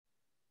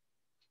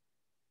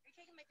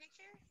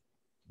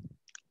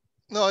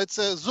No, it's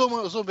a Zoom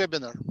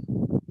webinar.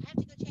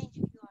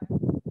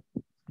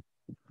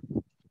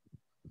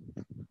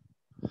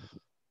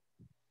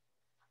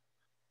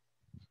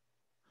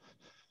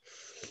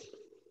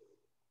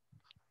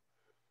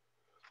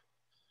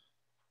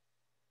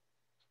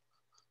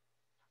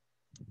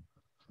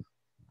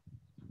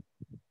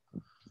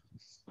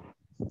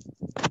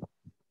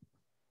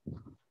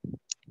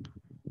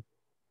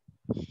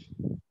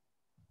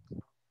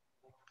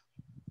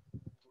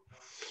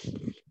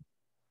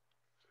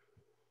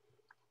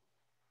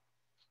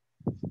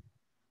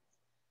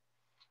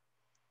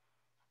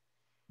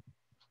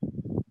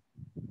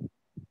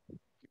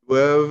 You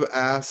have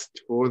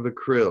asked for the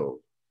Krill.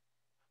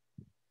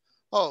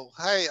 Oh,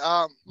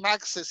 hi,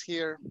 Max is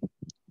here.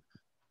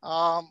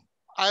 I'm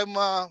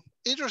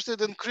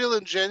interested in Krill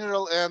in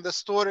general and the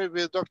story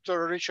with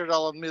Dr. Richard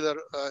Alan Miller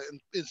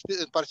in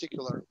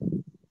particular.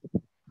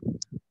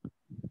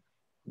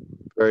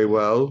 Very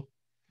well.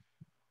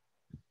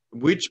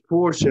 Which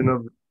portion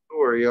of the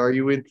story are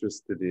you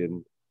interested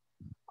in?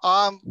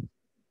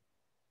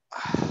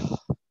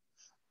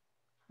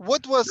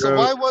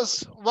 Why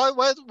was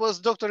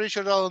Dr.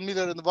 Richard Alan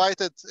Miller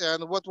invited,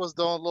 and what was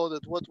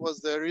downloaded? What was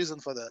the reason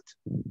for that?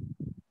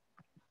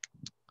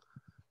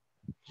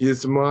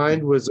 His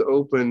mind was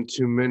open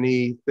to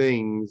many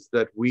things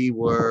that we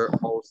were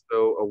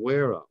also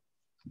aware of.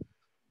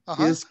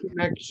 His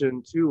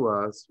connection to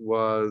us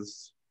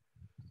was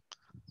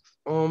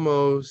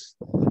almost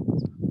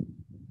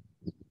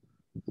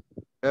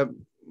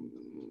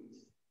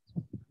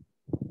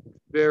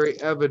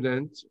very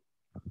evident,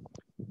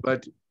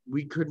 but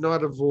we could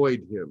not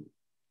avoid him.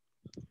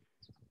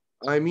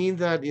 I mean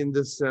that in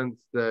the sense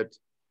that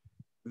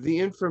the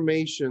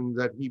information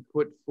that he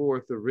put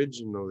forth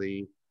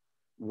originally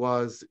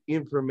was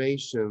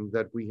information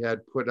that we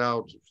had put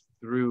out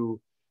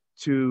through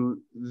to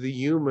the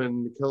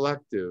human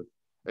collective,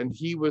 and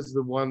he was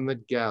the one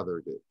that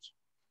gathered it.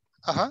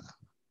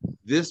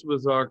 This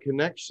was our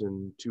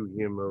connection to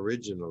him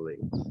originally.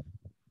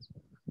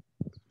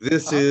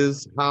 This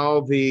is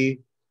how the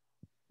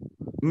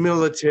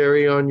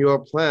military on your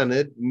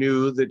planet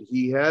knew that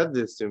he had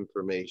this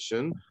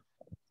information,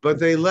 but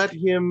they let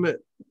him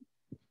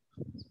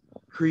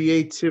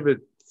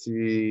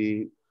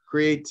creatively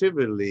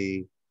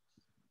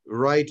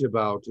write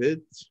about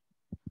it,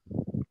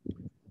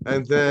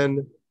 and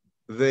then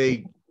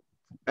they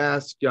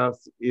asked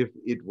us if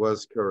it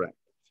was correct.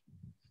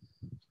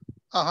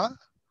 Was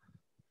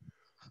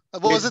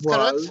it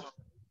correct?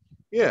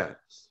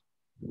 Yes.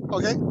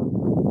 Okay.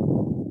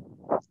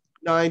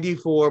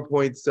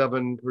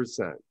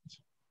 94.7%.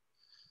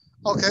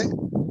 Okay.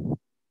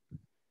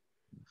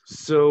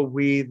 So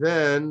we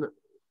then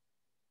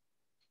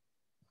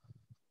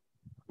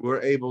were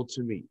able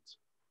to meet.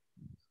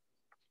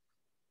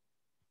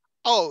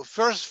 Oh,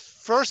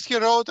 first he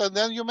wrote and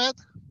then you met?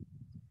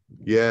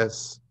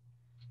 Yes.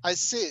 I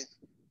see.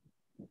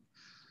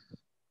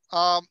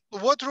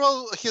 What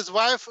role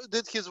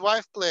did his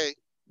wife play?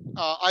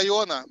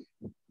 Iona.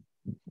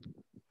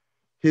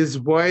 His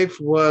wife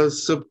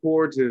was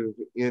supportive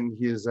in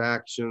his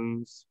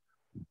actions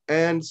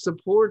and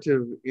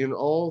supportive in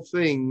all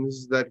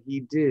things that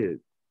he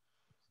did.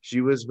 She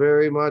was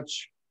very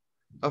much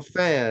a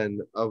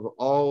fan of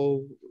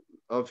all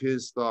of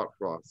his thought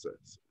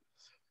processes.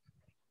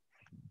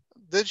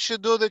 Did she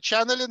do the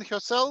channeling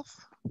herself?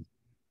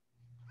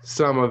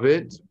 Some of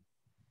it.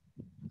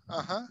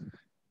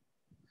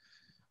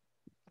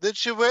 Did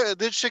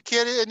she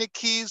carry any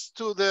keys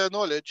to the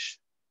knowledge?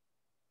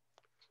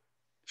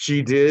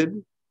 She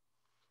did.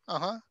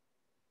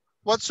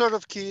 What sort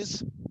of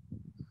keys?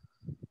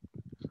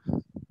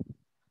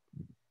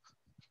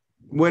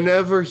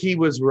 Whenever he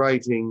was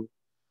writing,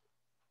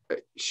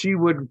 she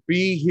would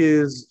be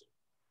his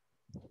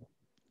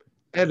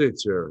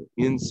editor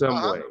in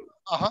some way.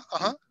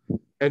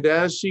 And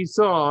as she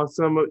saw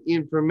some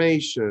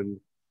information,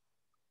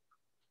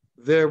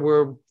 there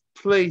were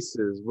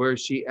places where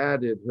she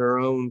added her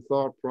own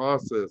thought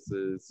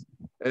processes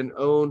and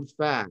own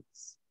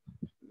facts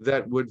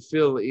that would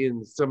fill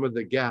in some of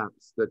the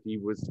gaps that he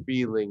was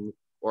feeling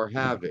or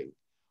having,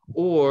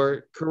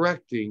 or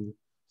correcting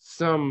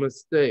some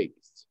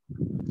mistakes.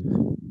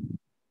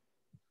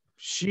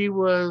 She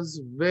was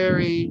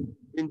very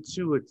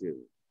intuitive.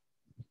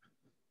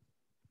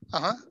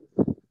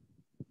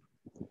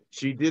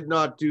 She did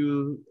not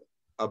do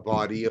a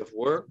body of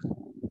work,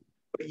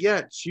 but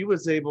yet she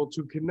was able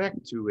to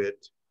connect to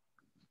it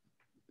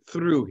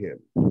through him.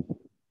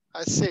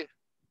 I see.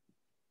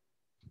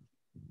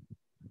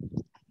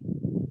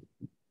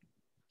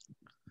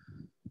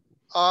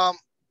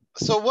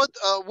 So what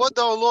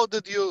download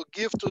did you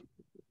give to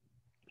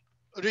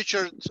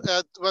Richard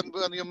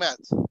when you met?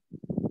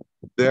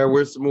 There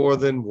was more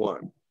than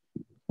one.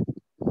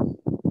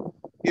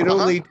 It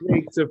only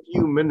takes a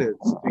few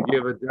minutes to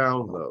give a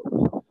download.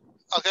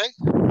 Okay.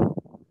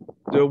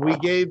 So we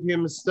gave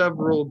him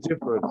several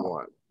different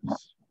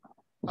ones.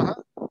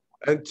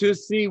 And to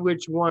see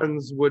which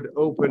ones would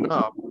open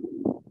up,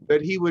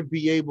 that he would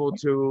be able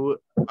to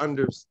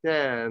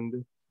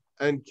understand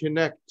and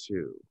connect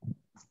to.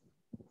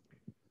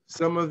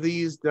 Some of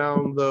these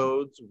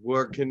downloads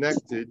were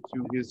connected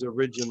to his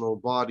original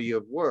body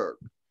of work,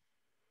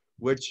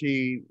 which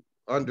he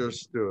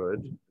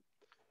understood,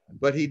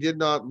 but he did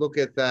not look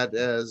at that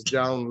as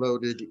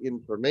downloaded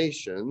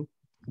information,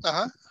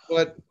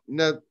 but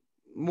not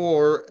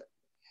more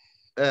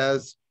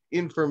as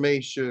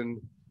information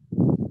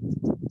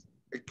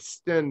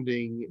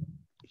extending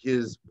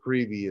his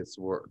previous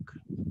work.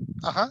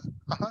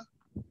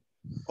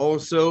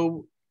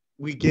 Also,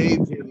 we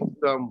gave him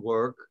some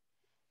work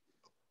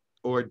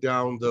or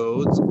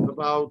downloads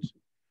about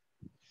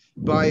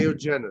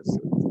biogenesis.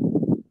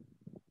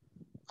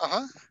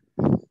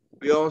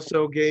 We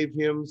also gave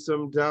him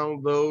some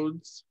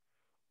downloads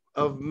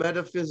of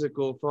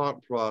metaphysical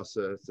thought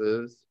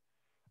processes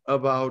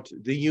about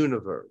the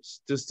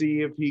universe to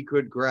see if he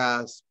could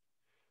grasp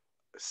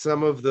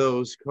some of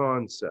those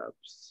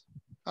concepts.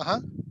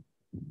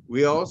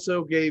 We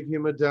also gave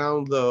him a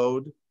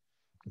download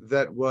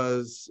that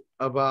was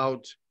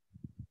about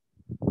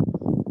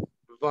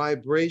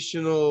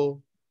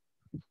vibrational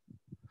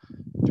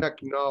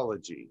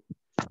technology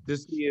to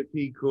see if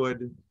he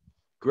could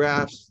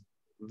grasp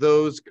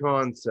those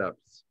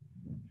concepts.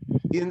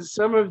 In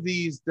some of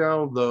these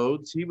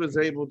downloads, he was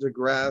able to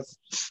grasp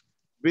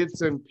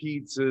bits and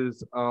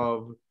pieces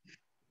of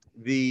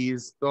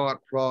these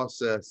thought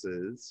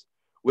processes,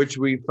 which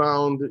we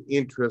found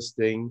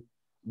interesting,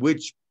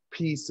 which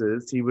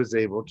pieces he was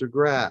able to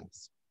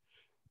grasp.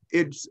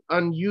 It's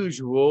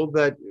unusual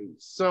that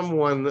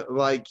someone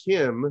like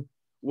him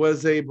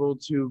was able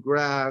to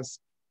grasp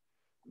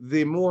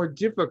the more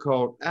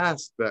difficult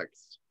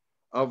aspects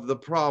of the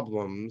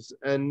problems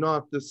and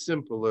not the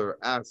simpler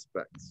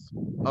aspects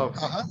of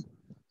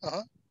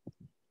it.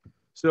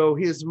 So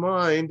his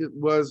mind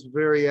was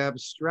very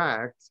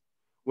abstract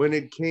when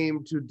it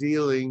came to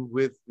dealing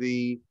with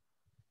the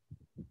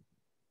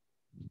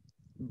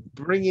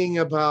bringing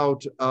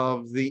about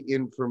of the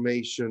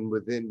information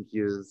within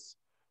his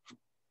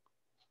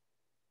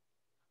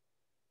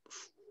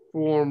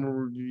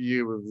former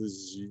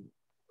years.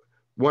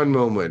 One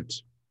moment.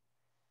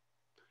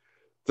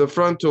 The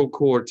frontal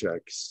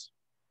cortex.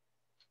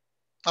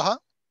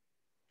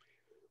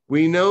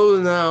 We know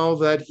now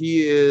that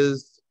he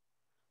is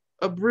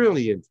a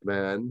brilliant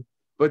man,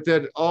 but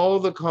that all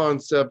the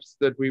concepts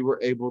that we were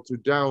able to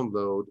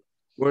download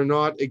were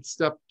not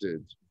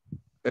accepted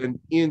and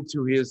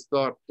into his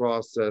thought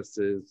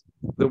processes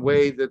the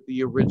way that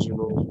the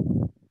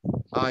original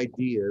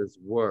ideas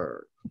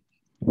were.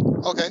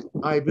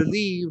 I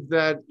believe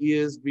that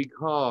is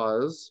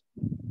because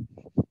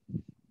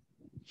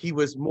he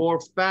was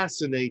more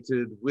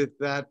fascinated with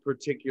that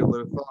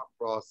particular thought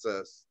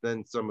process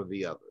than some of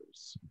the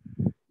others.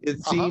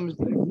 It seems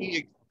that he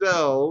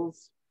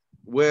excels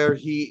where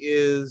he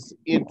is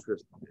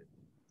interested.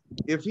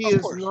 If he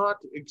is not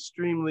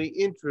extremely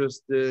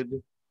interested,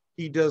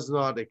 he does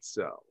not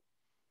excel.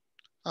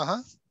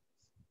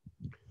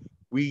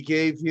 We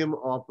gave him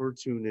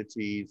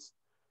opportunities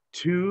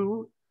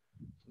to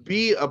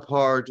be a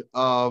part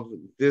of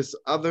this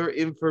other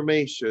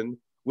information,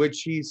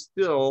 which he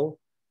still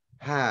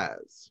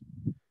has,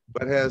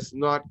 but has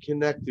not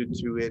connected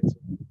to it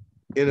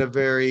in a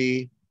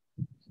very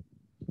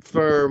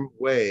firm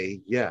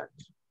way yet.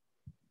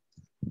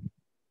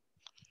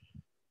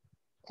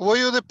 Were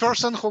you the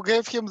person who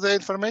gave him the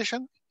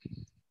information?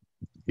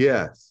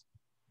 Yes.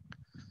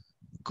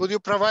 Could you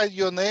provide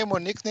your name or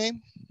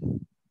nickname?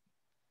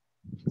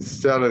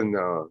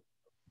 Selena.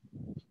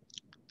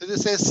 Did you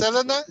say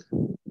Selena?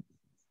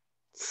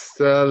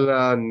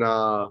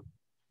 Selena.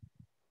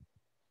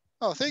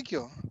 Oh, thank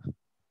you.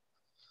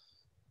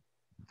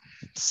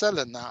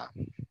 Selena.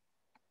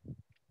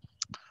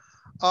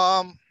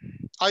 Are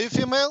you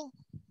female?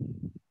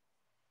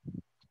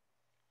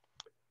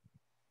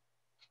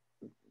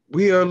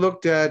 We are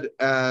looked at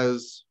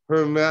as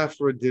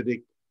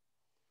hermaphroditic.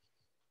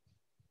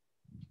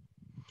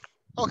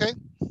 Okay.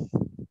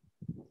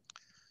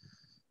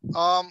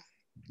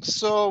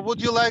 So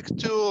would you like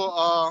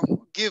to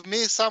give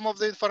me some of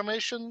the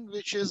information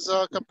which is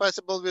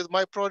compatible with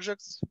my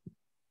projects?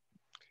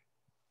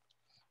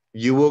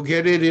 You will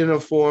get it in a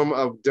form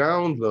of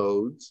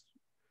downloads.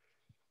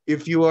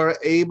 If you are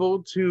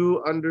able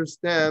to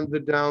understand the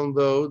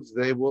downloads,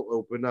 they will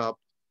open up.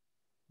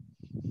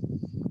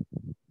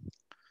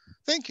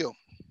 Thank you.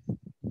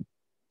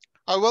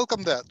 I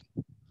welcome that.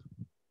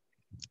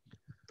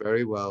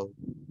 Very well.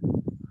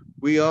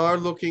 We are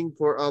looking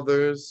for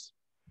others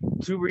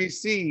to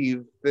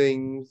receive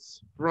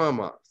things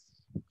from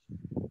us.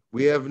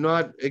 We have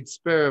not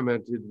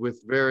experimented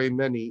with very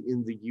many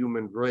in the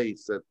human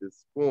race at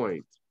this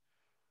point.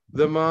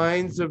 The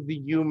minds of the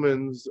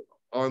humans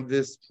on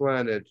this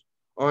planet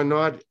are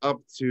not up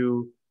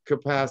to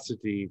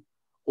capacity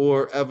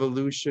or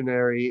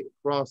evolutionary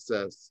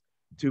process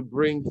to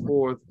bring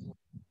forth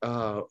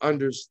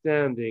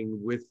understanding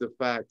with the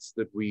facts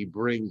that we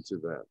bring to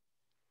them.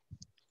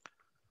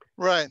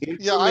 Right.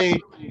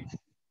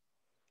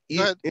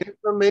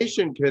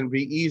 Information can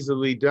be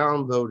easily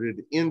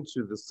downloaded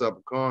into the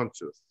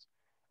subconscious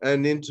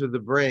and into the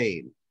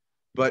brain.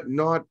 but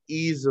not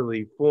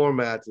easily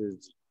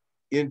formatted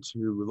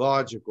into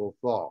logical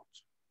thought.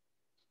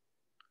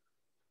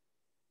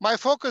 My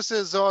focus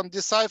is on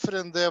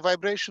deciphering the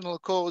vibrational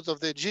codes of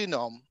the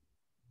genome.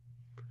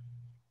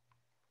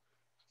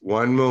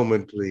 One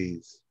moment,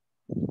 please.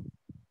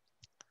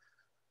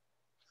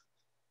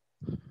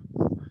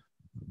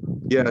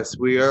 Yes,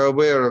 we are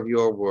aware of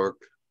your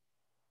work.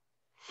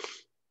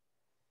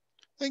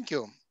 Thank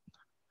you.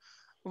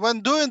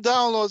 When doing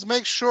downloads,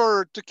 make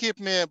sure to keep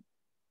me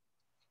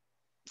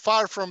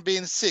far from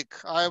being sick.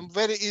 I'm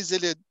very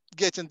easily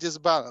getting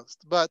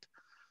disbalanced, but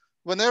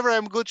whenever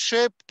I'm in good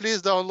shape,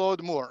 please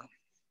download more.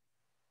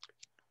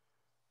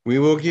 We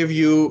will give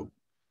you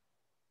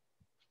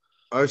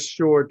a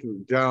short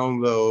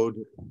download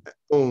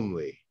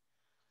only.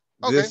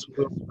 Okay. This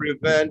will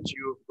prevent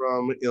you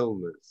from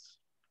illness.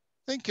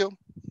 Thank you.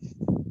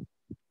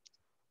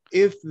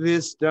 If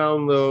this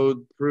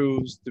download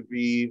proves to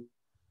be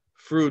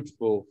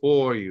fruitful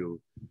for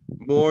you,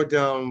 more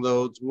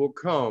downloads will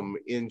come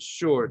in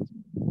short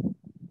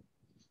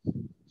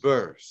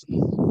bursts.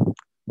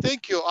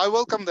 Thank you. I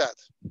welcome that.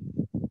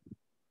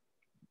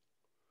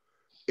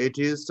 It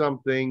is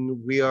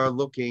something we are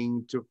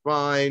looking to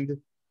find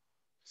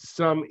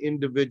some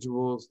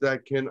individuals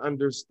that can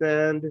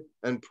understand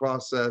and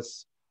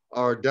process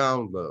our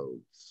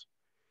downloads.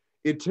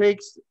 It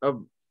takes a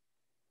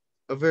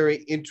very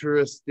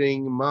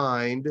interesting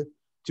mind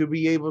to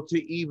be able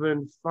to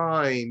even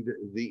find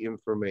the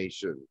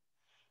information.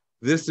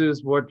 This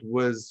is what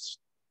was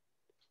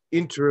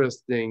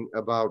interesting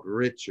about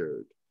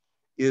Richard,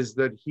 is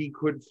that he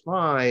could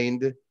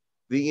find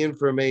the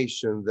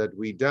information that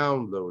we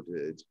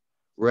downloaded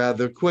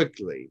rather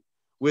quickly,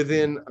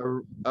 within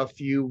a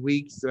few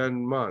weeks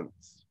and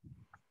months.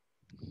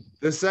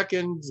 The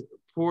second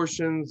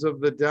portions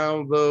of the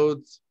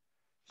downloads,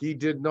 he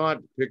did not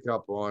pick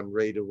up on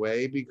right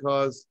away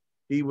because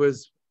he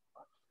was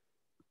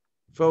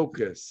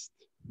focused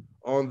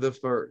on the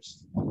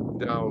first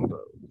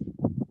download.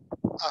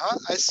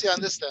 I see,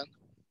 understand.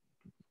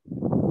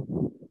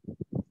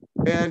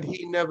 And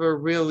he never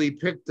really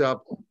picked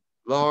up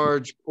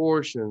large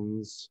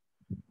portions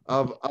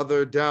of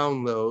other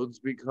downloads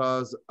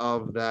because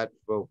of that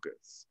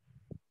focus.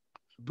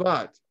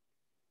 But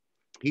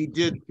he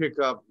did pick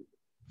up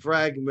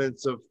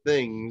fragments of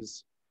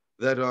things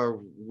that are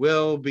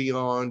well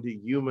beyond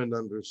human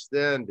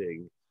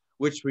understanding,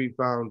 which we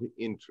found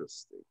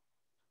interesting.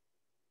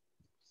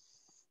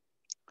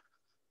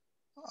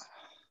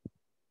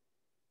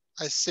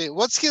 I see.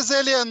 What's his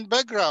alien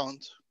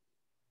background?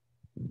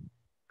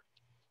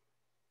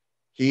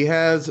 He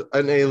has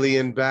an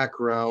alien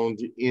background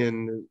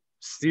in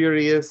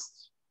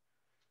Sirius,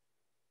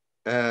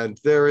 and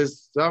there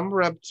is some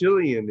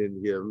reptilian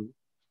in him.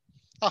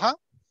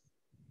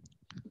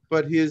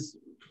 But his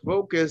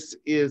focus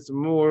is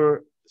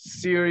more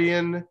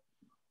Sirian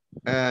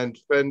and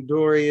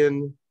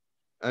Fendorian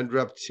and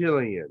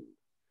Reptilian,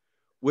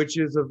 which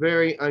is a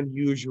very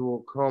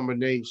unusual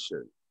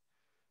combination.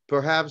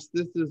 Perhaps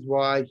this is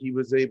why he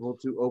was able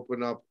to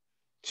open up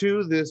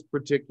to this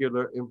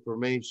particular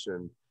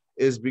information,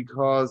 is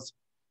because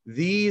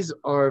these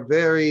are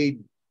very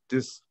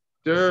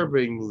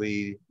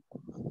disturbingly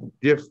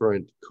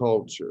different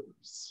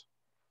cultures.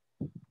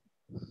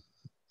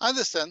 I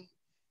understand.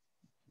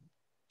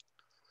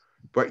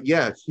 But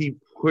yes, he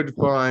could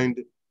find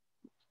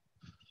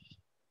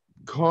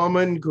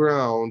common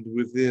ground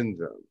within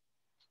them.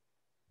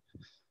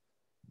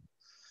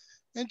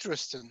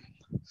 Interesting.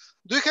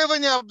 Do you have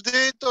any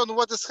update on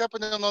what is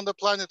happening on the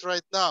planet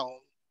right now?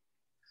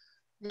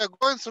 We are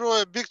going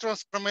through a big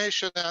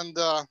transformation, and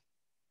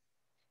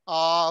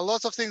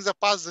lots of things are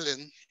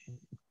puzzling.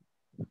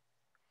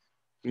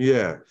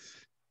 Yes.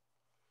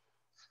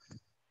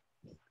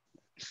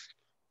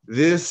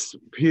 This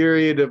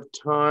period of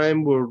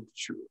time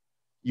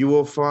you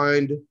will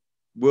find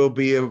will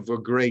be of a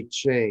great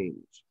change.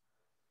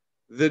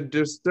 The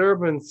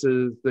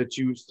disturbances that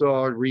you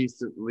saw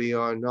recently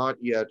are not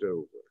yet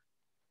over.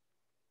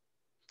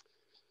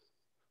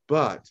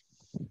 But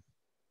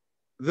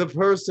the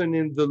person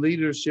in the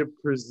leadership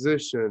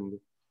position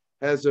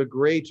has a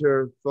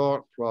greater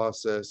thought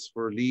process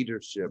for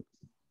leadership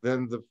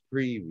than the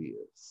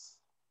previous.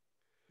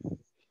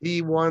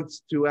 He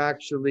wants to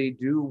actually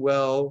do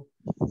well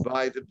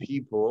by the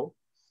people,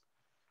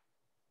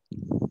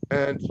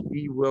 and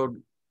he will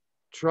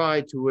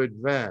try to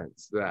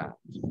advance that.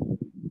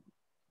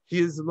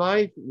 His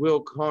life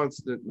will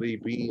constantly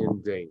be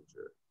in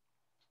danger.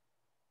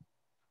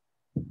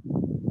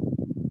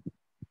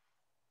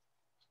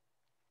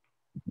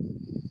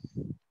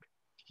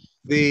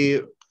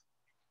 The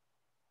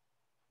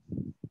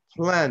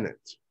planet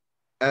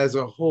as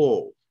a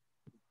whole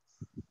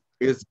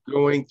is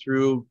going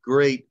through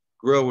great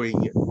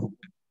growing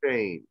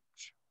change.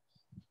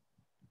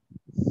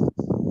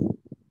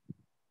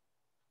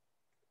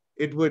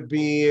 It would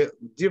be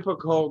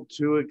difficult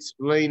to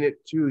explain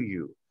it to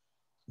you.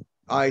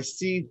 I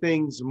see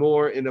things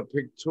more in a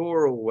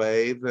pictorial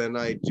way than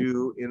I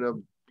do in a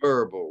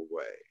verbal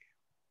way.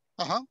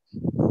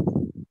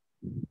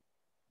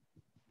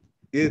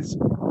 It's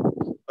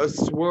a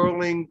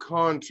swirling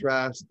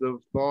contrast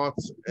of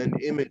thoughts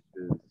and images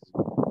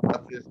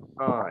at this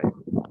time.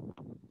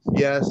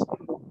 Yes,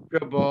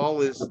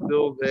 Cabal is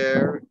still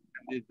there,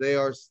 and they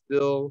are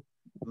still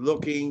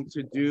looking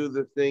to do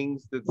the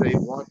things that they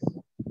want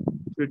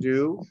to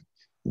do.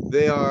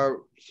 They are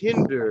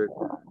hindered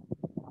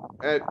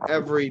at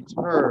every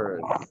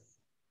turn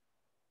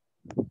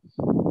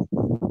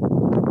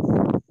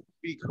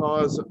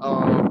because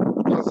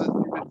of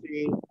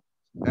positivity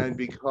and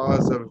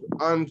because of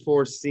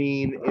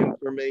unforeseen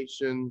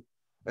information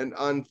and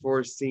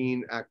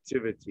unforeseen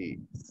activities.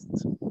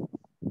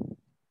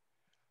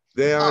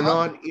 They are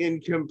not in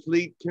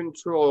complete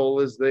control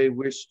as they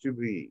wish to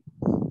be.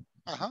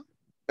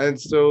 And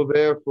so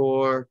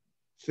therefore,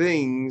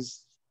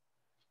 things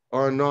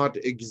are not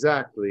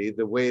exactly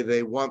the way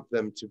they want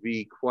them to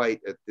be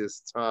quite at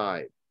this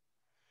time.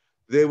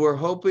 They were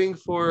hoping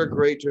for a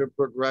greater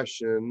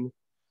progression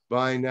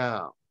by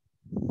now,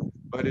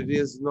 but it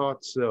is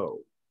not so.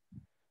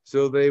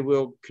 So they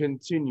will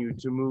continue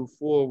to move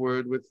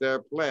forward with their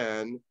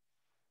plan,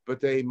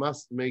 but they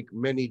must make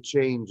many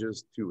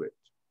changes to it.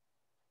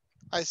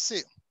 I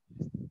see.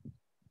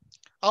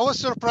 I was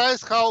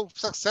surprised how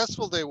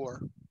successful they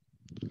were.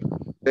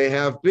 They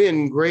have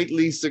been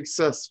greatly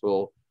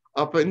successful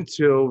up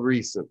until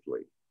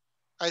recently.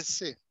 I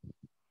see.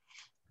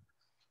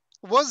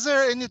 Was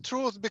there any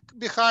truth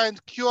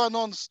behind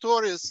QAnon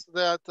stories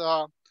that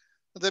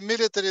the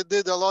military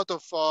did a lot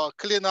of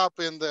cleanup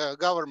in the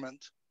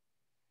government?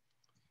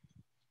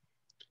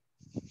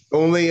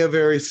 Only a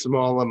very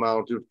small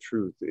amount of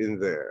truth in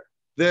there.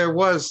 There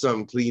was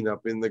some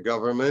cleanup in the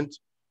government,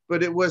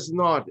 but it was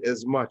not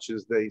as much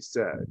as they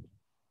said.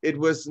 It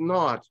was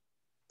not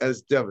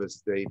as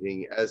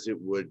devastating as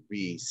it would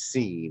be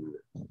seen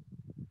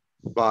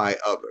by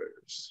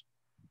others.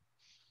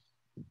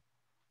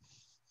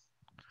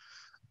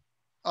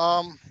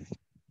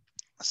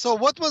 So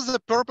what was the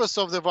purpose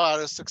of the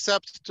virus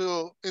except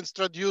to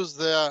introduce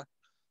the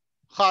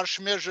harsh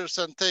measures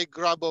and take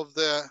grab of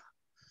the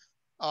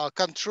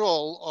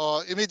control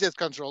or immediate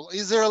control?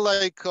 Is there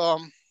like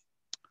an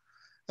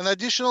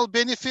additional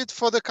benefit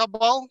for the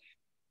cabal?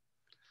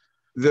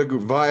 The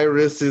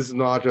virus is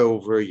not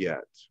over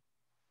yet.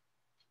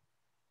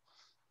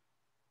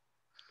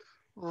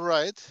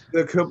 Right.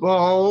 The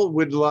cabal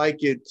would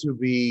like it to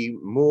be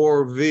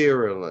more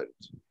virulent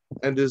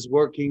and is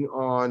working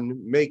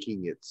on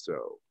making it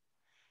so.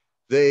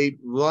 They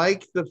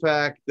like the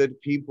fact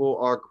that people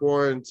are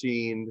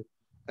quarantined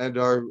and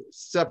are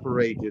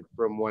separated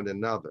from one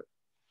another.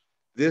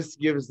 This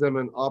gives them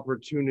an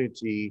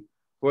opportunity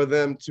for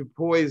them to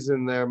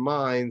poison their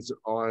minds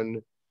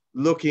on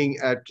looking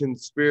at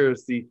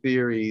conspiracy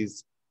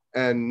theories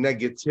and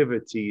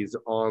negativities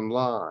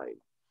online,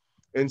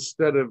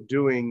 instead of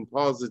doing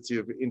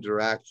positive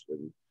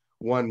interaction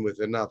one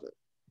with another.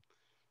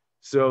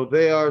 So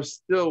they are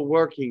still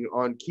working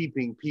on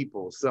keeping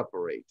people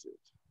separated.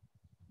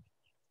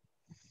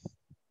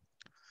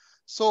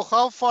 So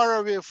how far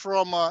are we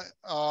from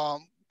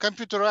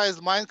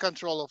computerized mind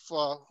control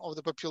of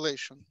the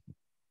population?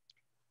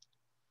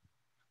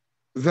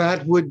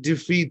 That would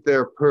defeat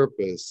their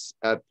purpose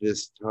at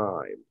this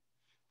time.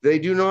 They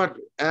do not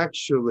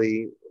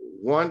actually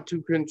want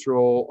to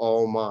control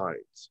all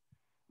minds.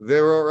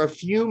 There are a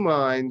few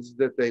minds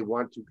that they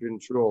want to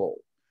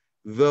control.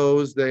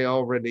 Those they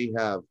already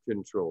have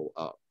control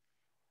of.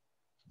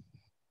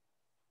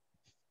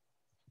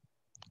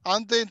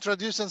 Aren't they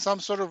introducing some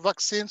sort of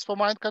vaccines for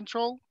mind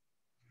control?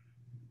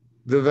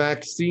 The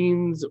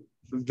vaccines,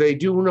 they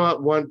do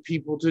not want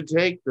people to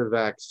take the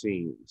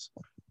vaccines.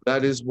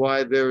 That is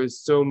why there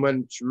is so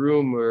much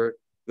rumor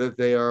that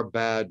they are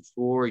bad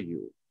for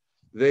you.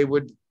 They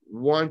would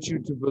want you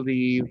to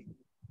believe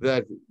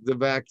that the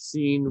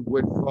vaccine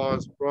would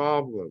cause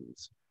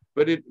problems,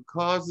 but it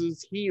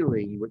causes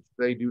healing, which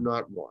they do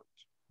not want.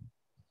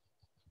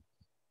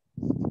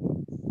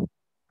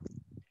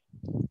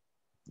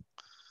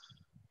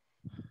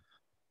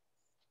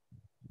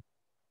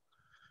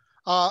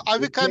 Are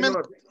we coming?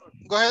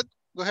 Go ahead.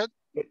 Go ahead.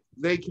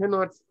 They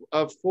cannot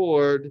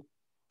afford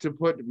to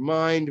put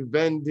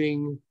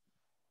mind-bending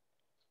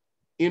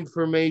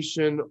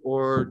information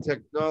or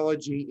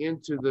technology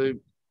into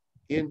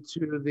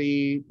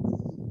the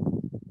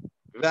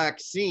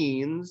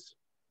vaccines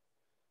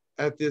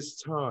at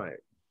this time.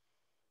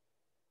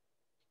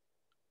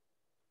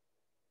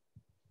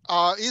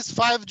 Is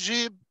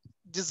 5G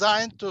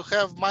designed to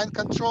have mind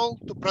control,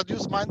 to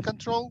produce mind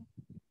control?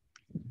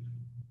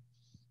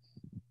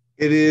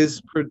 It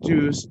is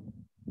produced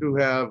to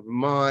have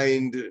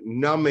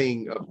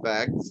mind-numbing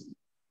effects,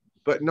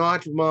 but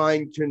not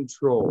mind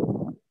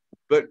control.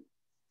 But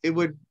it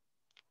would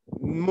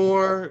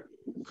more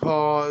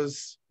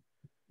cause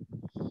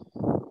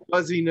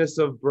fuzziness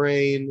of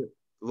brain,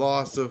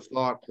 loss of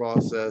thought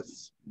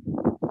process,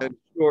 and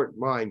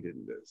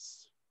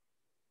short-mindedness.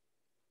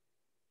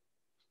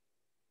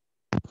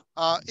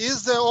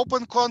 Is the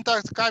open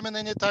contact coming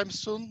anytime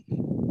soon?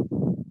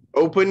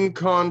 Open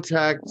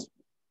contact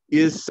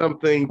is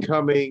something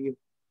coming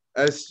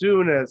as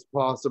soon as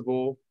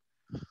possible,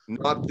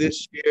 Not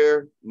this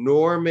year,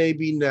 nor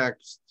maybe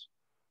next,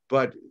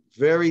 but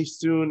very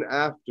soon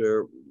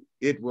after,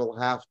 it will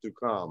have to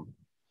come.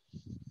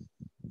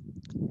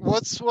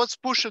 What's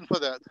pushing for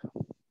that?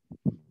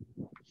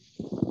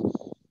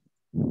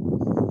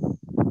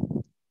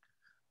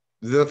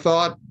 The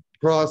thought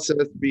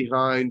process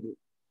behind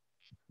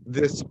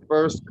this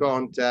first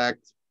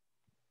contact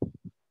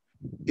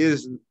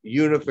is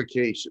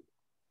unification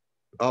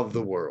of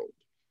the world.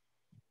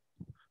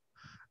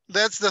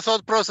 That's the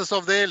thought process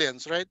of the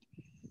aliens, right?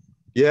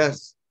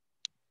 Yes.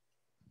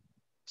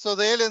 So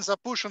the aliens are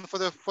pushing for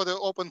the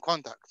open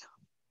contact.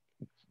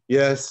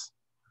 Yes.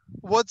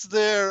 What's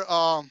their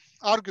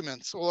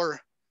arguments, or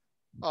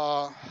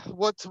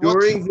what?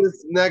 During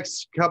this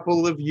next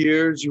couple of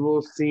years, you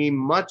will see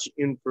much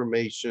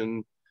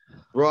information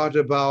brought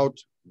about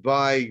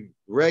by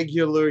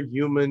regular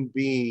human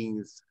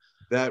beings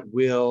that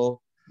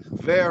will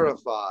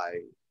verify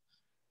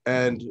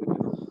and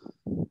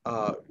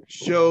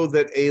show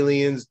that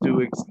aliens do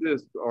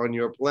exist on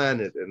your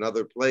planet and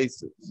other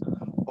places.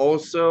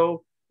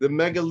 Also, the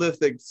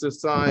megalithic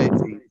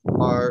societies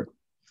are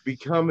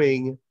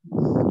becoming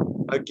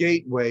a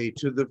gateway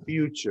to the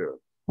future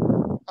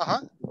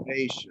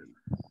nation.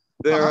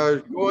 There are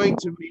going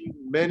to be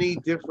many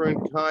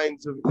different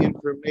kinds of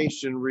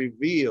information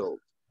revealed,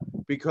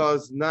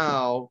 because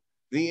now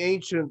the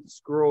ancient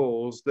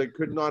scrolls that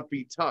could not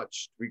be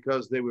touched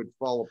because they would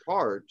fall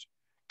apart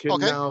can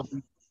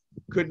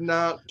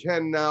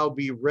now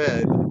be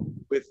read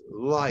with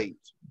light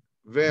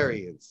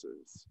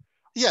variances.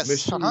 Yes.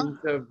 Machines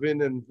have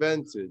been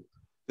invented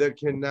that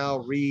can now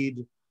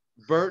read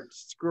burnt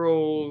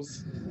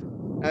scrolls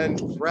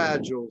and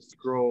fragile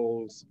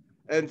scrolls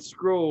and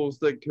scrolls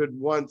that could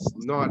once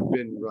not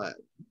been read.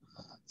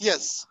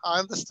 Yes, I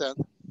understand.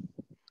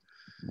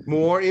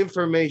 More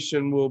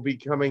information will be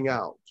coming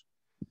out.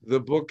 The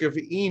Book of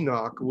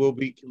Enoch will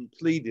be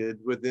completed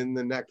within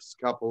the next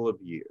couple of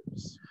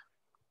years.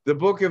 The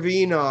Book of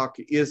Enoch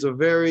is a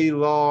very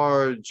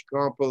large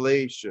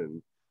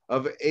compilation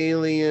of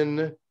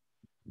alien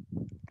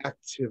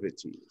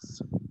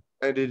activities,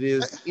 and it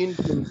is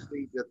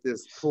incomplete at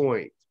this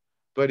point,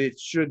 but it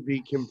should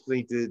be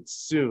completed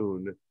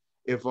soon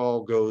if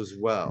all goes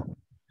well.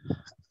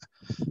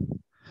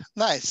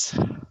 Nice.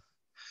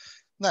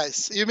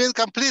 Nice. You mean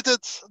completed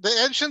the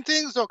ancient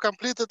things, or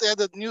completed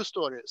added new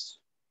stories?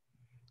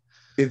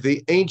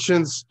 The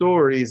ancient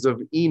stories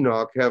of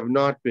Enoch have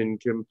not been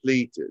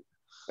completed,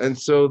 and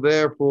so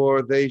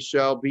therefore they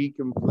shall be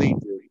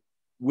completed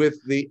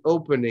with the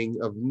opening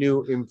of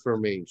new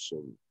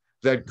information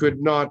that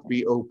could not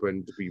be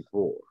opened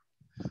before.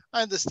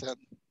 I understand.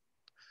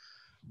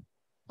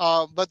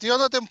 But you're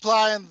not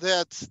implying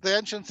that the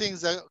ancient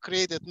things are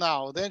created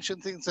now. The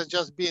ancient things are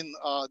just being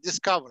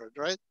discovered,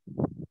 right?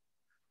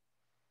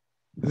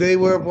 They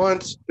were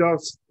once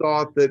just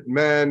thought that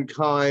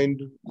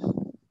mankind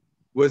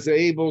was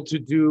able to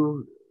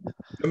do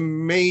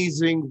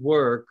amazing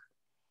work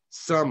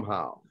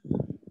somehow.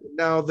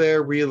 Now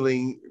they're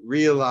really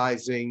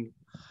realizing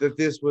that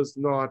this was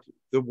not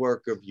the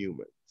work of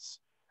humans.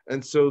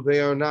 And so they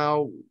are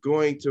now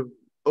going to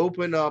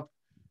open up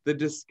the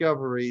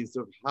discoveries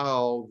of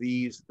how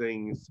these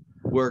things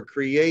were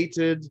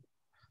created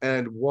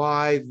and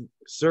why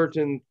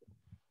certain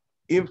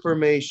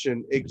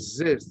information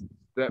exists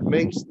that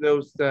makes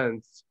no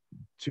sense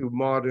to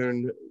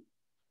modern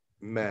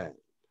man.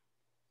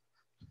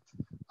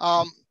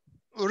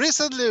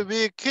 Recently,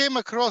 we came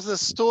across the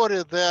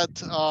story that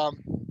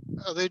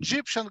the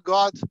Egyptian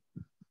god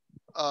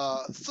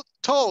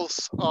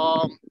Thoth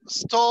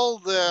stole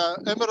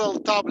the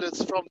emerald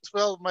tablets from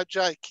 12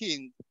 Magi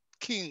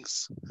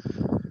kings.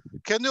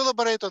 Can you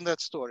elaborate on that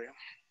story?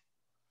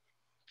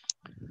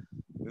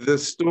 The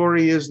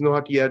story is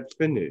not yet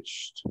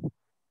finished.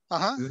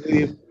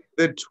 The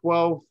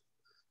 12th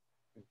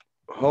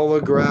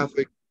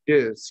holographic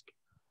disc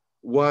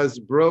was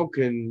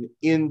broken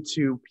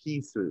into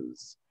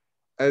pieces,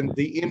 and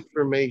the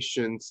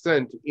information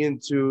sent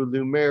into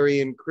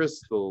Lemurian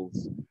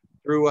crystals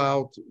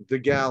throughout the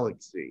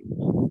galaxy.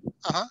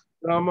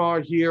 Some are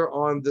here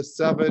on the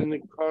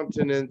 7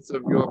 continents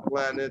of your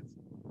planet,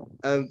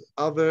 and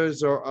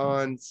others are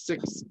on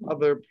 6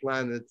 other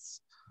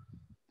planets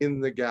in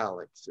the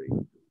galaxy.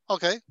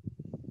 Okay.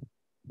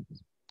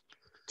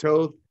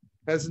 Thoth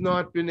has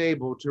not been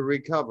able to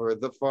recover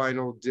the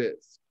final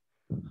disc.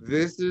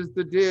 This is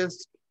the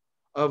disc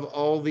of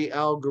all the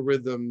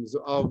algorithms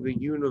of the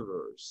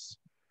universe.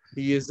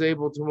 He is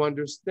able to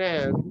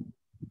understand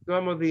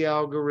some of the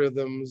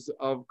algorithms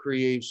of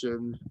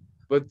creation,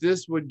 but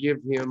this would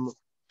give him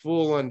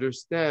full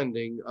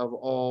understanding of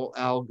all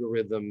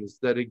algorithms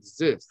that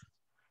exist.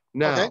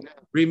 Now,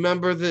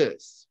 remember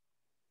this.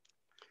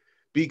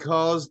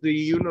 Because the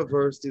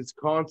universe is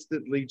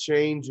constantly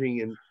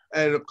changing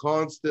and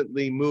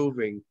constantly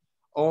moving,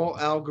 all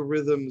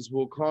algorithms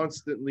will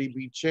constantly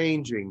be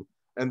changing.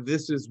 And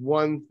this is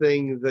one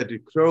thing that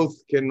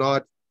Thoth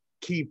cannot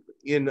keep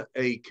in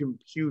a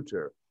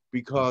computer,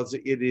 because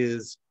it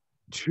is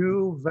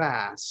too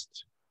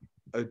vast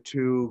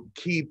to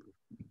keep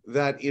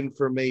that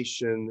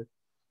information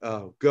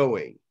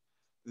going.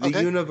 The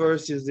Okay.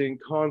 universe is in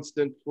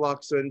constant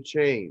flux and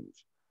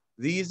change.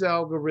 These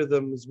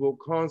algorithms will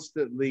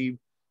constantly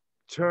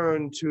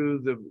turn to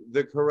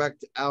the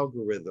correct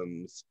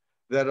algorithms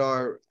that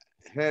are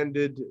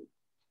handed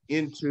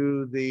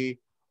into the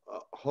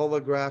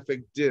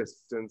holographic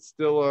discs and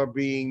still are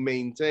being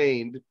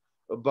maintained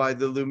by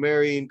the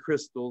Lemurian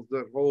crystals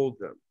that hold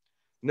them.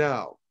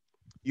 Now,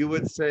 you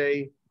would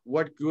say,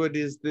 what good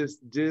is this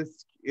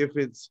disc if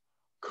it's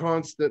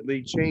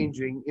constantly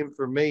changing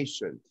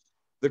information?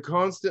 The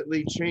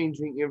constantly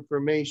changing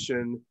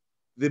information,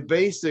 the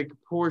basic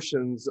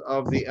portions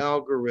of the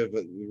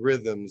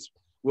algorithms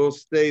will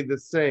stay the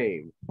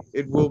same.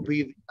 It will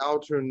be the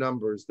outer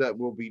numbers that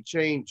will be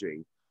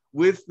changing.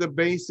 With the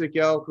basic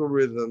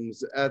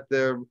algorithms at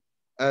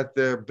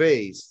their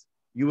base,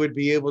 you would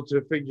be able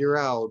to figure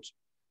out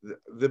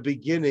the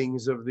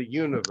beginnings of the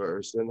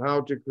universe and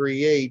how to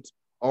create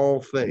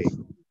all things.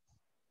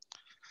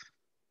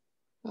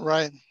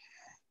 Right.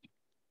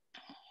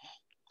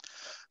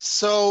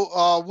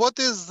 So what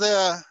is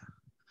the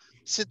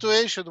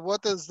situation?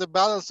 What is the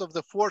balance of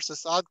the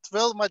forces? Are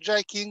 12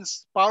 Magi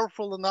Kings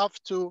powerful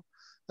enough to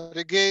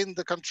regain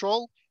the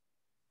control?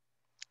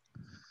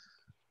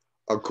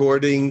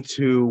 According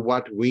to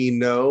what we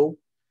know,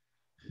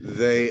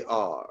 they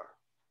are.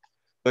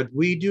 But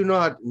we do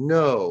not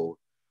know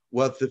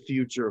what the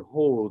future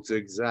holds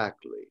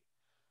exactly.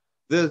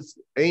 The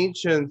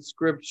ancient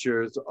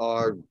scriptures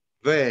are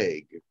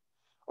vague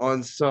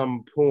on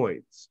some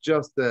points,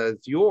 just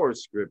as your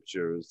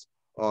scriptures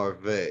are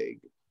vague.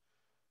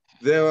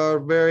 There are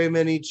very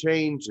many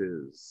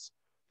changes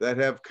that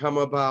have come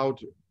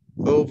about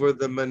over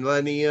the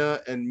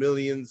millennia and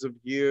millions of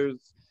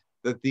years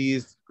that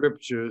these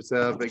scriptures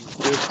have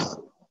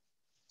existed.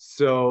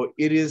 So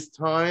it is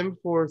time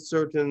for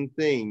certain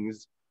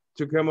things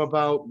to come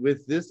about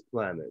with this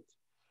planet,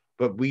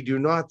 but we do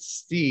not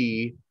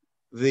see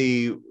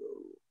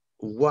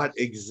what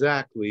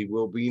exactly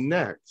will be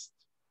next,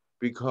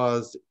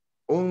 because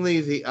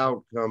only the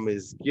outcome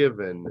is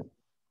given,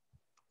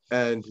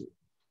 and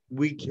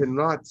we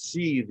cannot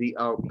see the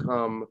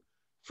outcome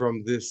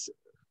from this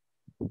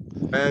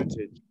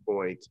vantage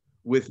point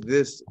with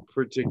this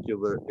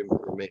particular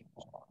information.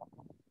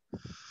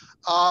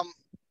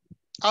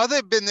 Are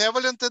they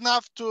benevolent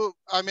enough to,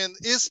 I mean,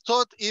 is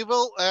Thoth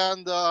evil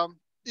and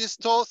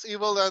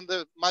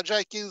the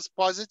Magi Kings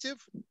positive?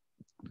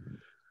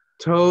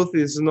 Thoth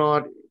is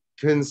not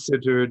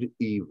considered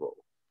evil,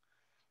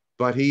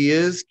 but he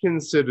is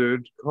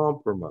considered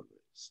compromised.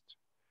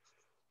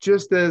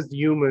 Just as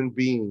human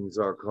beings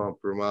are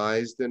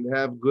compromised and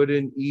have good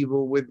and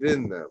evil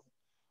within them.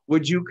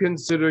 Would you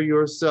consider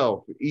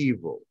yourself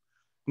evil?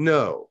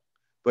 No,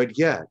 but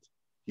yet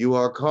you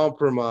are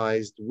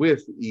compromised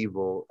with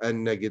evil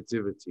and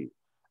negativity,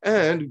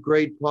 and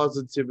great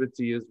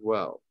positivity as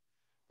well.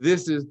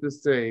 This is the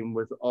same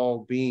with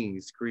all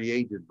beings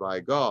created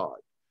by God.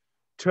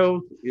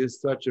 Thoth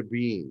is such a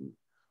being,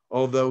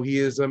 although he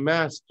is a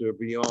master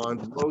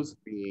beyond most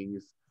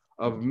beings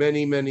of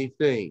many, many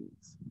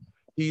things.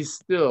 He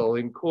still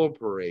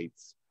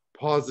incorporates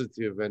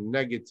positive and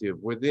negative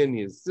within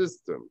his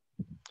system.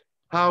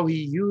 How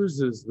he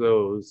uses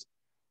those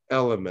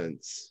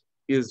elements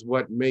is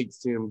what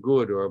makes him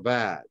good or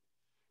bad.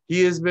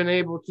 He has been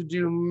able to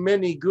do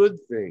many good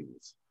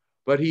things,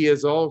 but he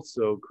has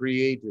also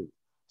created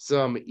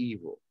some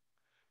evil.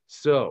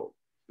 So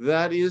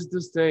that is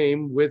the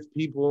same with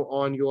people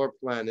on your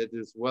planet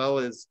as well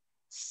as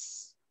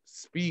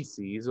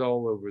species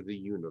all over the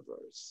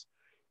universe.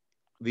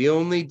 The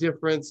only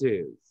difference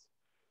is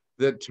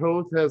that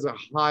Thoth has a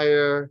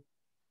higher,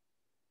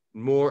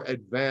 more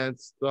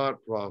advanced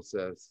thought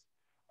process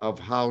of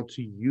how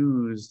to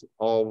use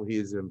all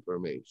his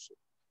information.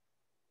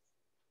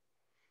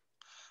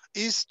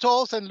 Is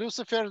Thoth and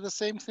Lucifer the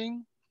same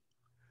thing?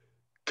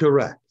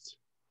 Correct.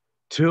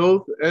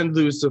 Thoth and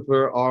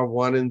Lucifer are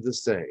one and the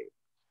same,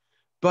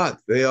 but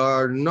they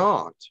are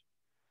not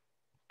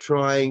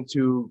trying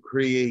to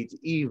create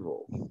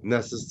evil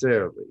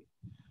necessarily.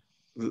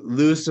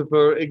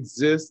 Lucifer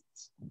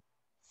exists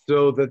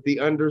so that the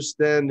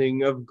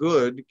understanding of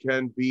good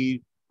can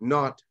be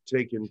not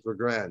taken for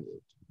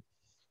granted.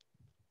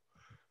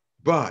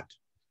 But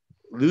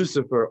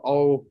Lucifer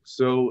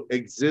also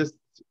exists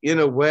in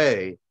a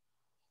way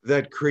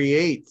that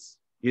creates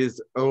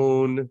his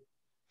own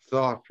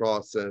thought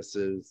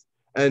processes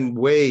and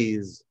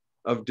ways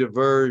of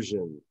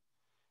diversion.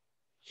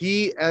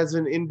 He, as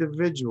an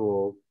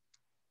individual,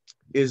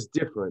 is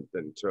different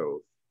than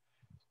Thoth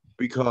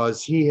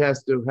because he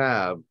has to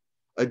have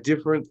a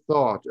different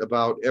thought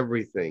about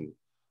everything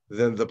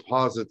than the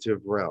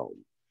positive realm.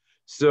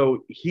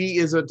 So he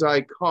is a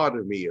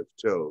dichotomy of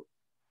Thoth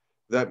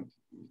that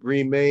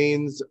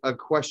remains a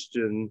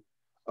question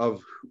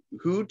of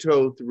who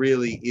Thoth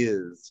really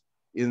is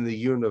in the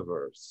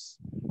universe.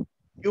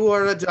 You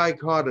are a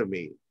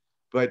dichotomy,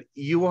 but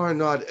you are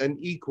not an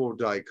equal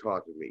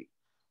dichotomy.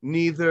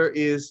 Neither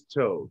is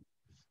Thoth.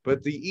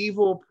 But the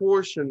evil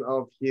portion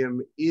of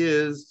him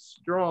is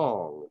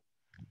strong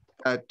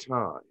at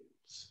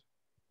times.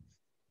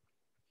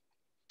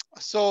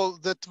 So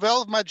the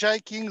 12 Magi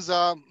kings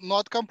are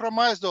not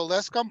compromised or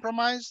less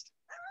compromised?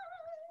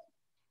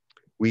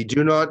 We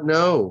do not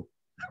know.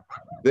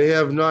 They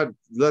have not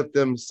let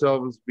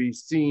themselves be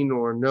seen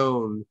or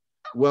known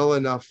well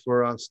enough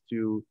for us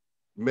to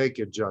make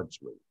a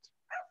judgment.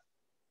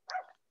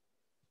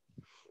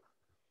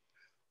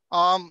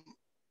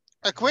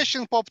 A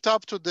question popped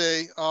up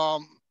today,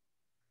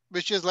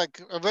 which is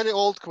like a very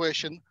old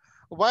question.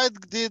 Why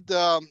did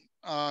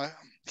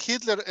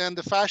Hitler and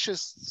the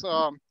fascists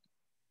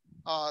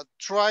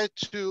try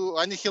to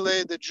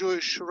annihilate the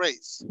Jewish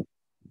race?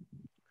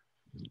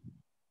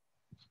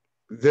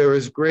 There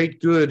is great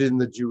good in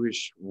the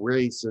Jewish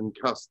race and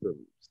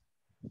customs.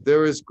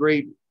 There is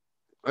great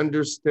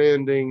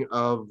understanding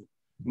of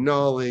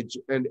knowledge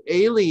and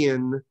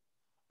alien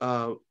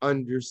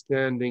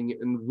understanding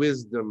and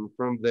wisdom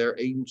from their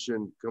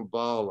ancient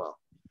Kabbalah.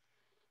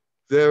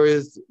 There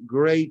is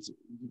great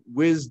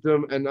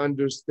wisdom and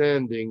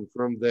understanding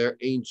from their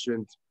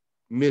ancient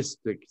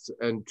mystics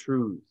and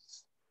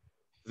truths.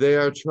 They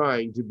are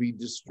trying to be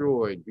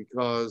destroyed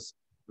because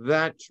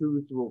that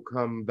truth will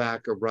come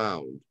back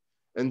around.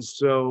 And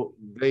so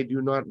they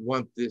do not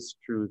want this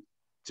truth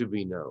to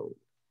be known.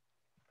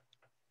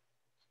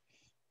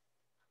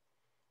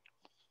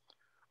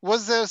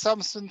 Was there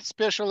something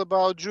special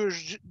about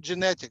Jewish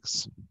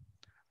genetics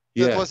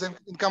that Yes. was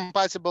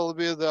incompatible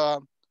with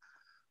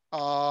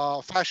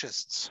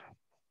fascists?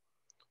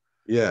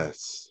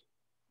 Yes.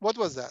 What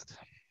was that?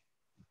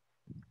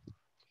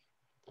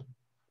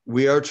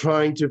 We are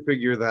trying to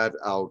figure that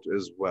out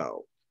as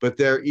well. But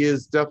there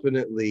is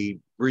definitely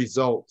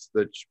results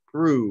that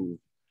prove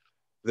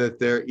that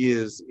there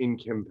is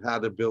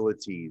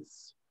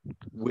incompatibilities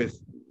with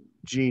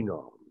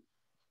genome.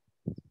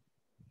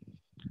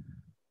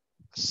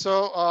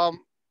 So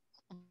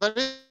there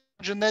is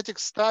a genetic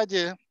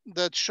study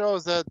that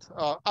shows that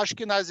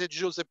Ashkenazi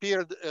Jews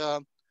appeared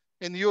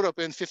in Europe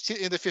in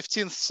the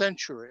 15th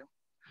century.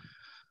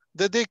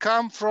 Did they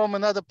come from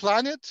another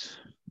planet?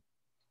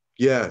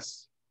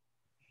 Yes.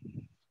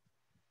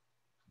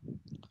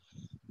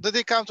 Did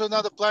they come to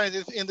another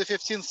planet in the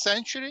 15th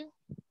century?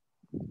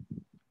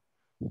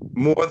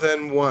 More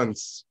than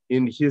once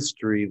in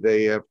history,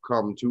 they have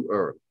come to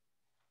Earth.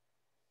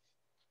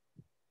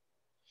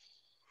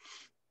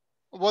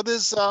 What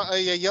is a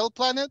Yahyel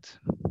planet?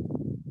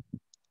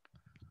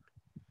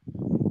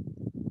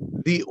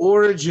 The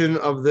origin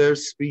of their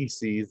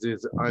species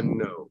is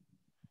unknown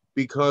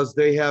because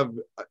they have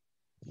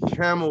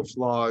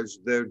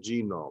camouflaged their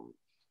genome.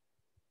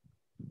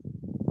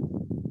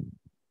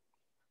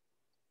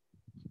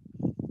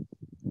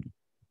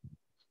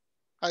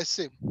 I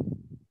see.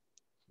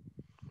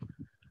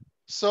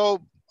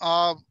 So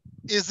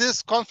is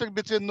this conflict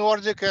between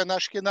Nordic and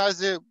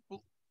Ashkenazi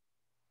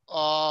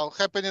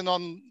happening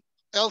on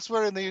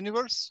elsewhere in the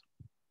universe?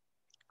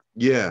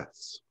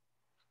 Yes.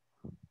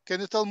 Can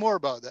you tell more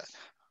about that?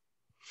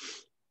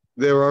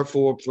 There are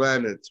 4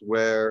 planets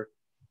where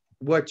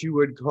what you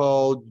would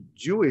call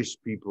Jewish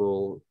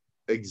people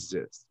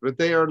exist, but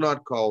they are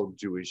not called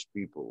Jewish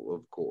people,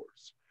 of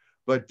course.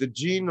 But the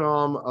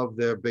genome of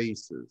their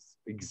bases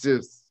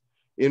exists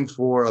in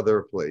 4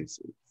 other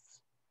places.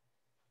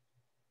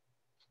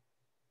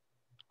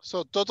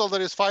 So total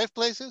there is 5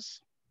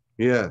 places?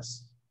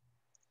 Yes.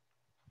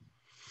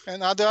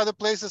 And are there other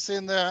places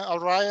in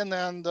Orion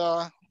and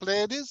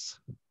Pleiades?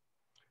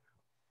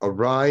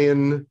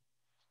 Orion,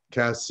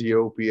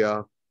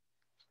 Cassiopeia,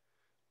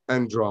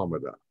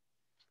 Andromeda.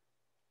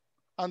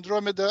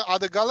 Andromeda,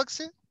 other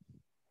galaxy?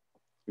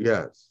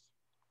 Yes.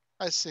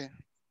 I see.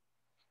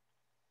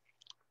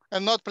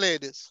 And not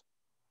Pleiades?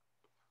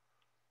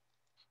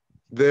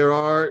 There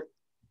are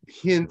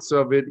hints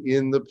of it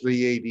in the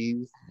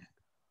Pleiades.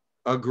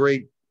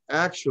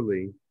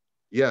 Actually,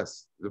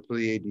 yes, the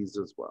Pleiades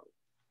as well.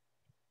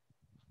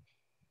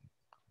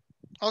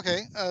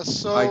 Okay,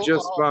 so I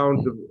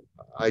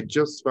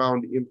just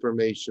found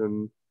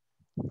information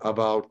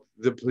about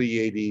the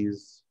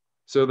Pleiades,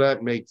 so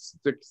that makes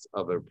 6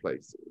 other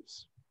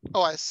places.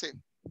 oh, I see.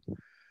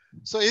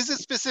 So is it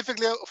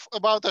specifically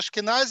about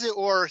Ashkenazi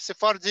or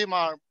Sephardim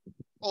are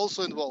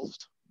also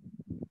involved?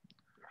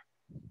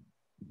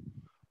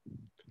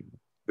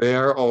 They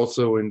are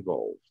also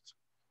involved.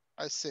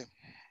 I see.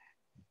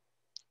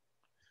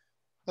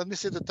 Let me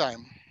see the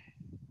time.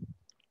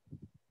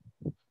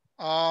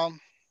 Tell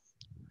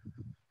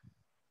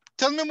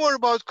me more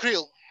about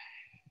Krill.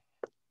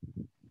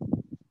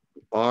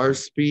 Our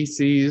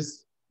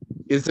species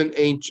is an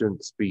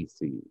ancient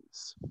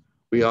species.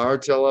 We are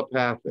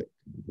telepathic.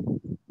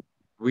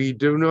 We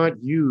do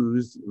not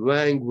use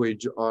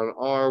language on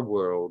our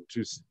world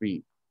to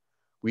speak.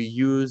 We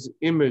use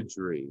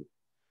imagery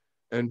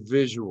and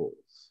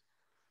visuals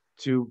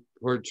to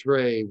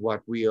portray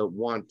what we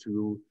want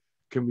to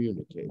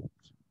communicate.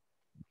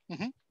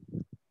 Mm-hmm.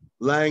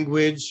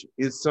 Language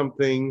is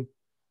something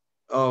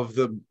of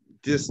the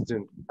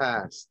distant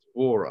past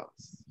for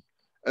us,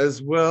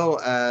 as well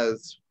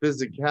as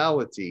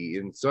physicality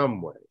in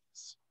some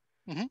ways.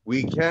 Mm-hmm.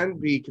 We can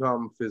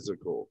become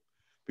physical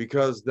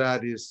because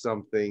that is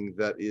something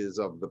that is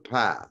of the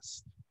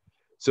past.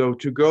 So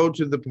to go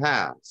to the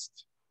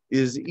past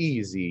is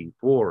easy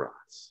for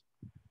us,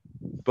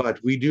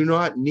 but we do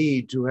not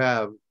need to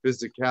have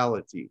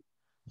physicality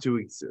to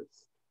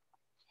exist.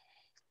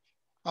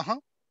 Uh-huh.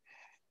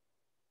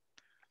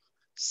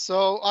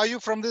 So are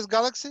you from this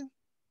galaxy?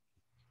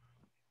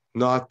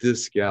 Not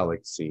this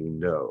galaxy,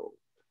 no.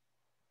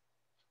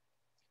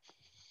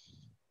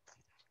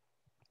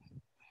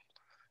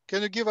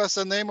 Can you give us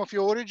a name of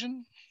your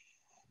origin?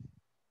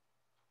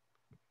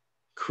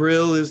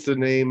 Krill is the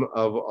name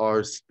of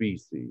our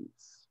species.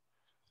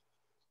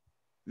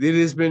 It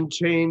has been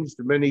changed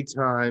many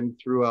times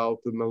throughout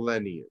the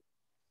millennia.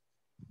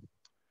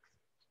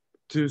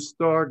 To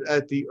start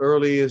at the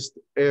earliest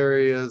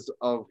areas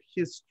of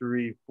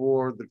history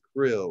for the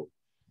Krill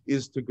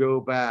is to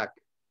go back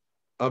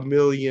 1.5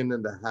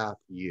 million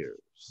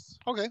years.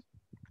 Okay.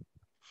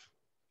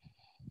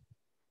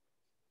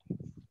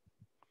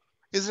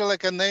 Is there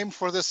like a name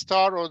for the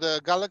star or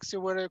the galaxy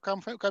where you're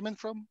coming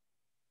from?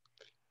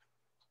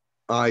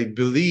 I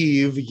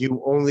believe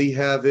you only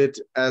have it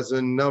as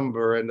a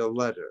number and a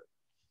letter,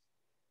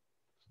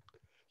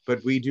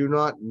 but we do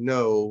not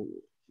know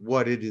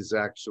what it is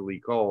actually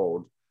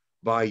called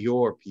by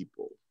your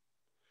people.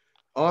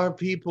 Our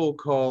people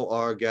call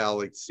our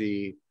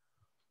galaxy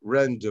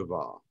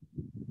Rendeva.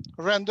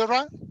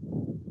 Rendera?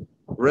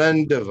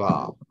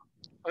 Rendeva.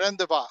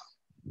 Rendeva.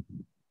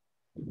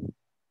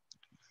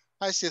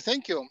 I see,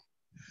 thank you.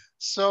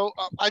 So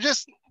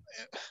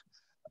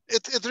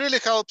it really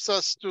helps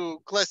us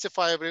to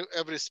classify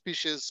every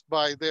species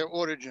by their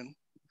origin.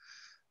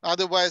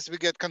 Otherwise we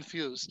get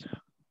confused.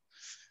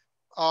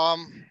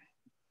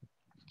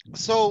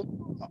 So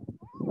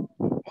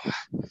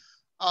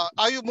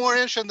are you more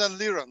ancient than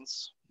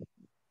Lyrans?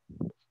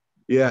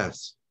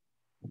 Yes.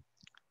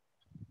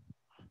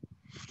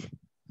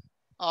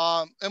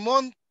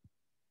 Among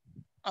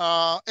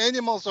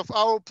animals of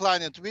our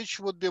planet, which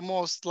would be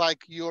most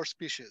like your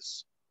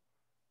species?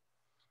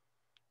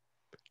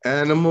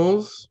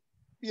 Animals?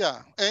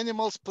 Yeah,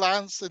 animals,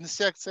 plants,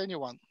 insects,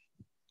 anyone.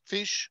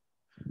 Fish?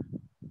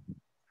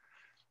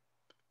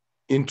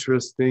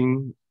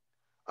 Interesting.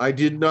 I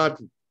did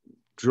not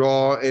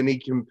draw any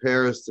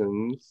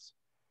comparisons,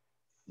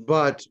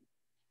 but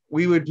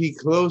we would be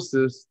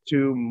closest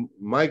to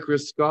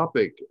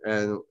microscopic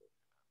and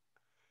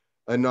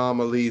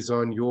anomalies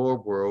on your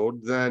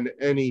world than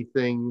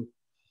anything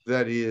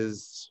that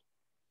is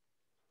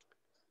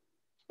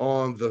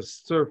on the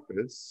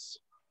surface.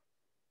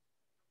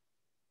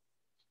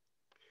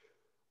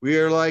 We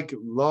are like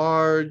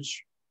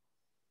large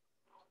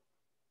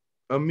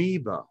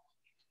amoeba.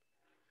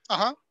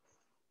 Uh-huh.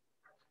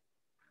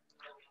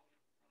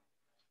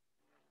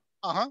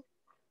 Uh-huh.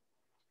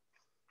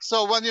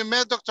 So when you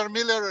met Dr.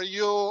 Miller,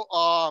 you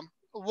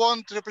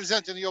weren't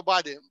representing your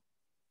body.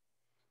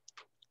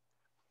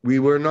 We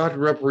were not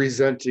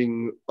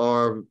representing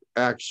our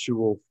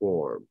actual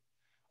form.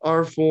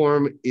 Our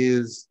form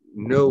is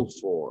no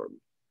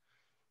form.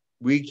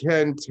 We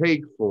can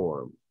take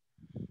form.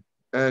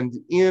 And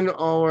in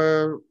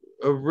our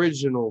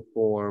original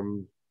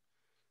form,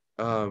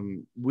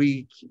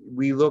 we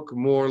look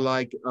more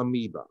like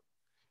amoeba.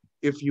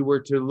 If you were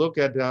to look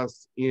at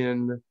us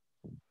in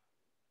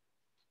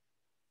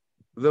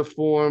the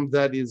form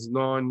that is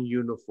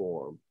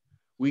non-uniform,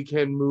 we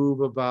can move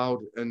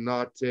about and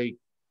not take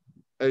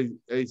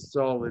a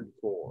solid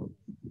form.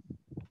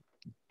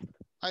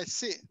 I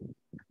see.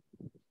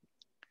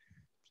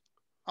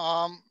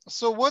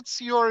 So what's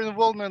your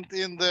involvement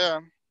in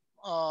the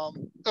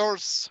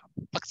Earth's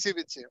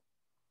activity?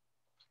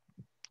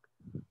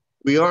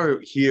 We are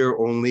here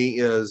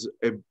only as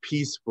a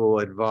peaceful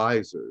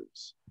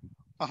advisors,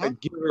 a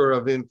giver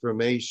of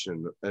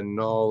information and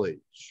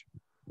knowledge.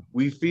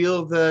 We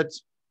feel that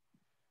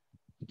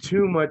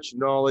too much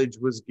knowledge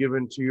was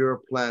given to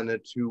your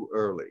planet too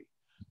early.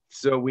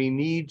 So we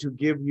need to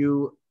give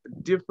you a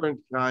different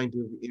kind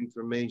of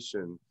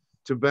information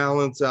to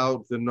balance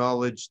out the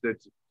knowledge that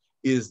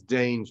is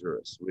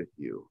dangerous with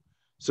you.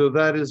 So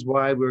that is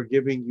why we're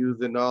giving you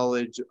the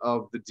knowledge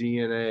of the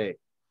DNA,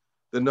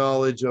 the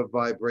knowledge of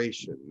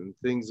vibration and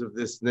things of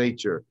this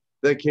nature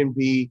that can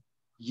be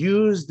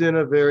used in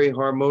a very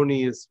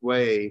harmonious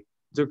way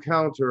to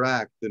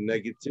counteract the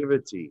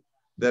negativity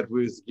that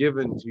was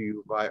given to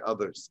you by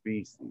other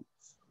species.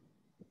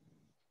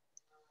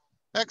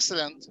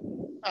 Excellent.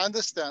 I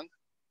understand.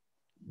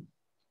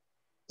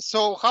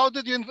 So how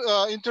did you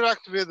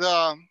interact with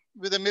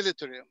the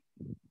military?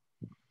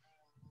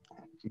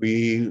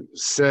 We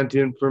sent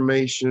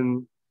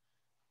information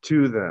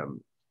to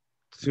them,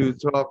 to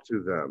talk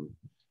to them,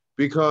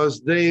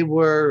 because they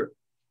were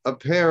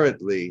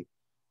apparently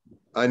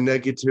a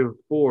negative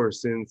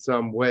force in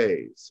some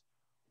ways.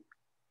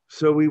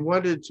 So we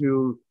wanted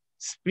to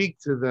speak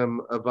to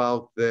them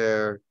about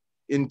their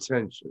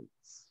intentions.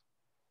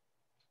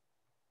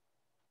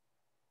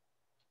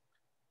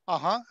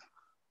 How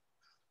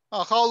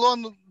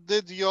long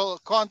did your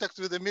contact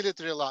with the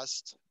military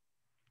last?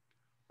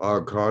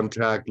 Our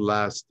contact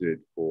lasted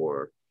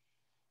for,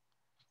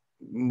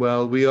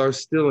 well, we are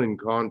still in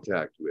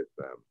contact with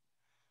them.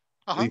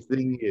 The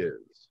thing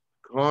is,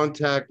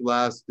 contact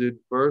lasted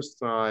first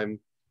time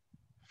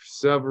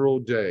several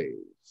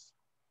days.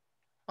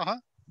 Uh-huh.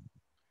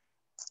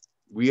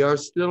 We are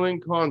still in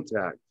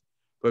contact,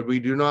 but we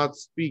do not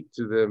speak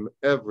to them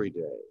every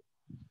day.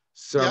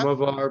 Some Yeah.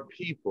 of our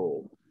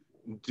people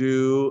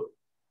do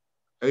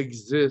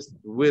exist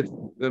with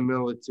the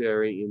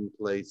military in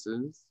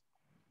places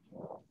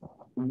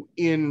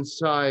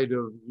inside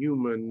of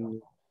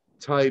human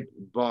type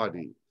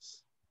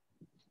bodies.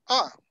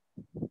 Ah,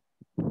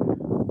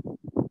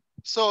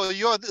 so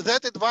you're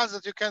that advanced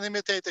that you can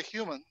imitate a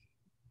human.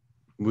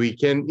 We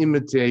can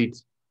imitate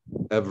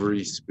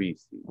every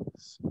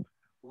species.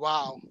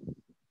 Wow.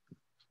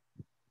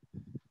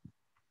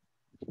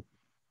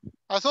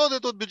 I thought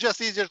it would be just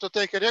easier to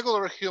take a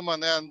regular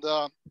human and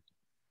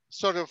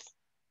sort of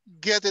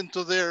get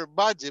into their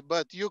body,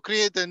 but you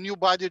create a new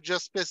body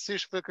just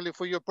specifically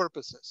for your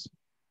purposes.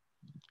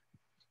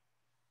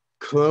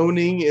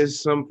 Cloning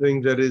is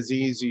something that is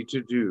easy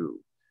to do.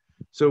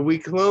 So we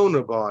clone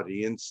a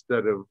body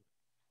instead of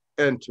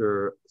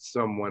enter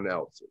someone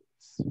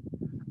else's.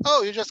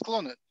 Oh, you just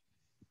clone it.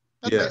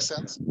 That makes Yes,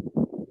 sense.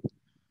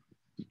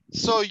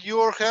 So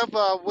you have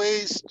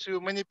ways to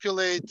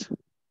manipulate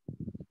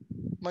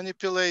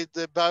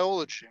the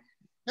biology.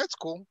 That's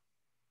cool.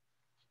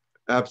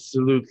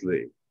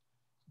 absolutely.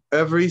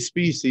 Every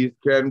species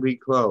can be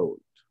cloned.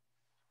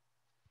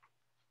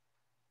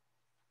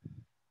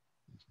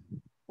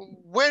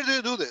 Where do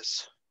you do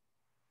this?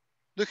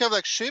 Do you have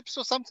like ships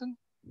or something?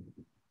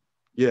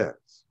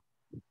 Yes.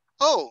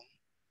 Oh,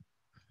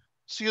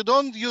 so you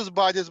don't use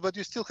bodies, but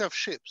you still have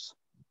ships.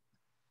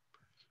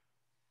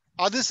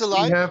 Are these We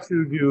alive?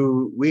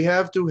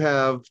 have to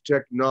have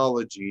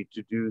technology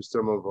to do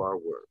some of our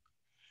work.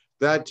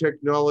 That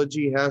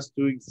technology has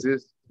to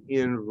exist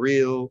in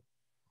real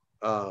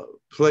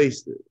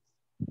places.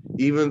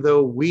 Even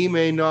though we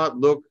may not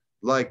look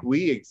like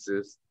we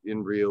exist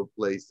in real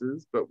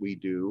places, but we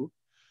do.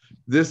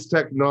 This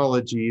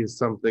technology is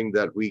something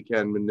that we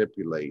can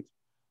manipulate.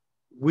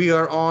 We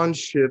are on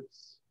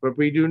ships, but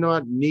we do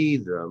not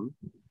need them.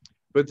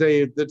 But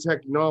the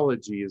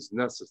technology is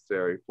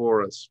necessary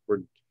for us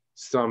for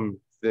some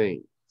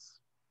things.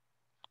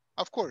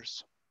 Of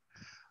course.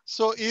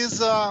 So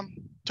is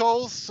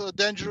Tolls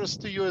dangerous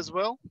to you as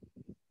well?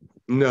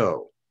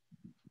 No,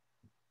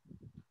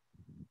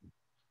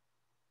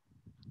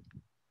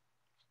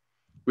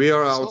 we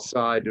are So,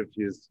 outside of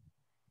his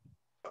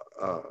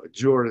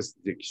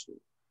jurisdiction.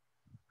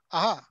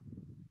 aha.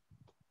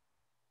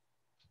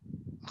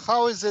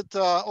 How is it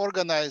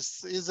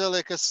organized? Is there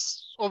like a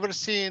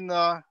overseeing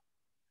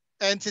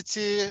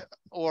entity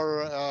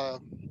or a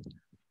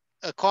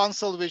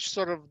council which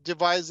sort of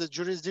divides the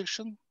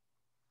jurisdiction?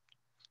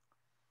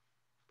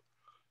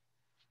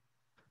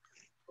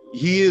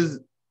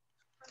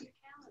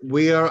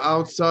 We are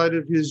outside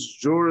of his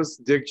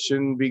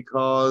jurisdiction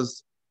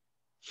because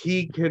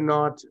he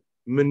cannot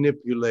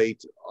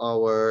manipulate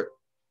our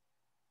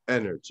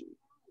energy.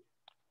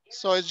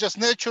 So it's just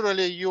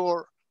naturally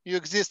you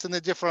exist in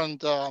a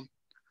different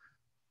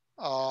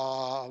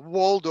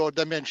world or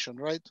dimension,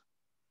 right?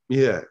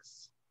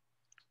 Yes.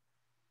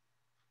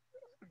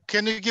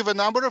 Can you give a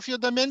number of your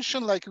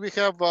dimension? Like we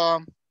have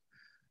We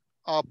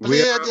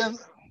Pleiadians.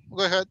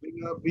 Go ahead.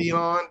 are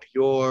beyond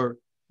your,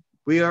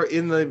 we are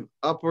in the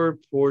upper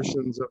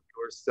portions of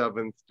your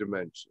seventh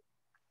dimension.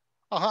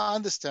 I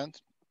understand.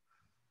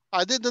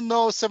 I didn't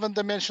know seventh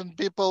dimension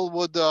people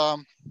would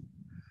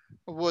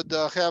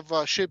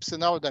have ships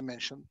in our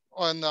dimension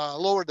on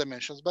lower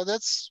dimensions, but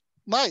that's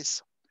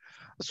nice.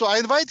 So I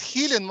invite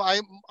healing.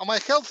 My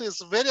health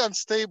is very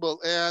unstable,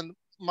 and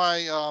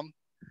my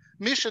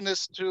mission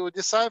is to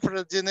decipher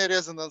the DNA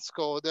resonance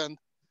code. And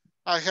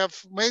I have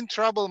main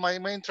trouble. My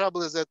main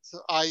trouble is that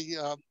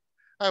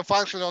I'm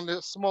functioning only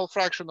a small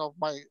fraction of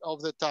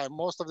the time.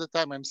 Most of the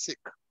time I'm sick.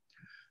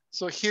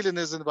 So healing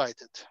is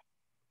invited.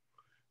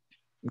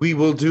 We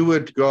will do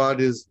what God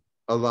is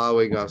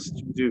allowing us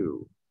to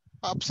do.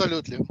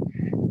 Absolutely.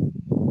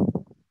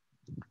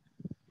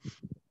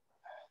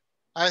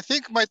 I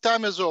think my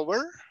time is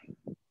over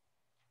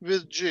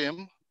with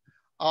Jim.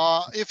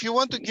 If you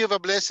want to give a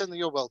blessing,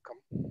 you're welcome.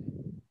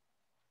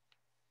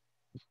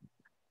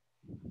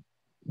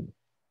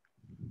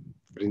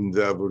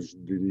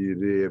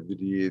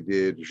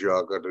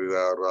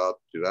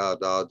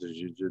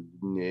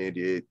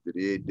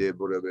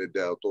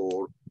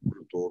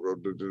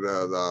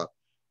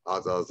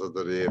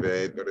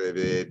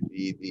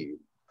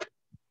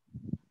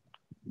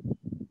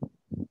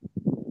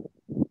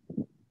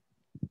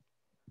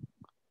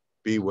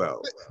 Be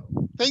well.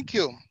 Thank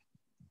you.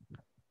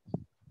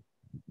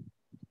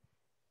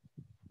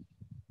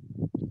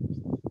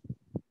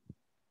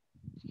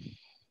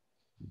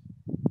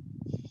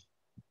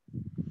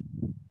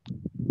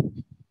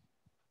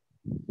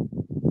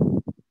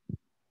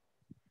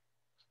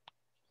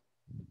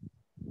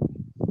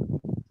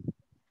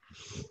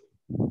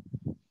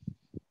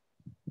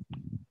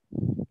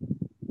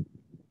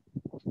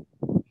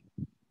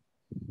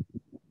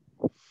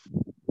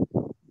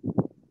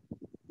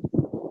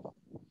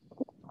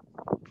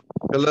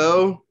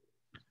 Hello?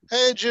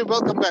 Hey, Jim,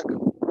 welcome back.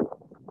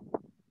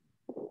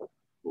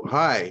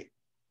 Hi.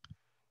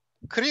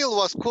 Krill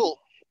was cool.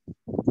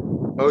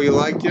 Oh, you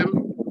liked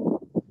him?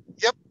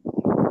 Yep.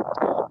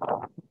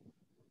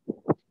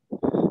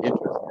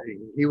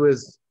 Interesting.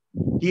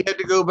 He had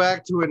to go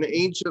back to an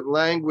ancient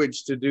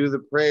language to do the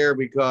prayer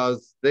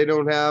because they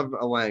don't have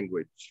a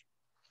language.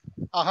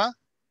 Uh-huh.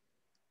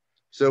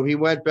 So he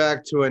went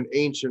back to an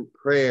ancient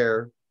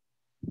prayer,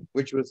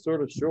 which was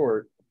sort of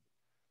short,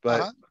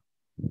 but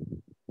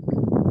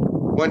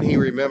one he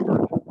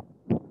remembered.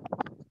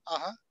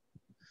 Uh-huh.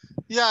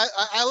 Yeah,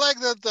 I like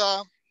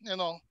that, you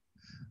know,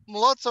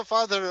 lots of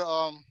other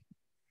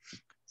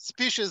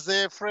species,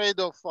 they're afraid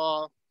of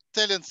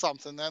telling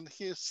something, and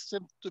he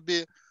seemed to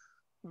be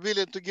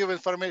willing to give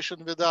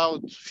information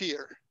without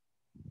fear.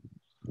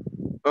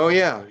 Oh,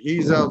 yeah.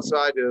 He's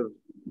outside of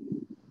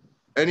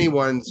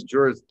anyone's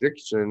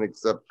jurisdiction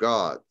except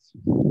God's.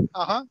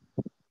 Uh-huh.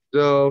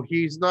 So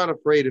he's not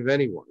afraid of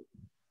anyone.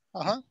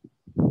 Uh-huh.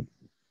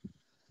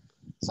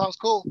 Sounds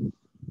cool.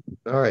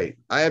 All right.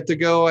 I have to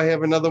go. I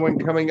have another one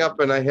coming up,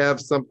 and I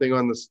have something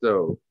on the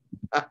stove.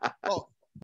 Oh,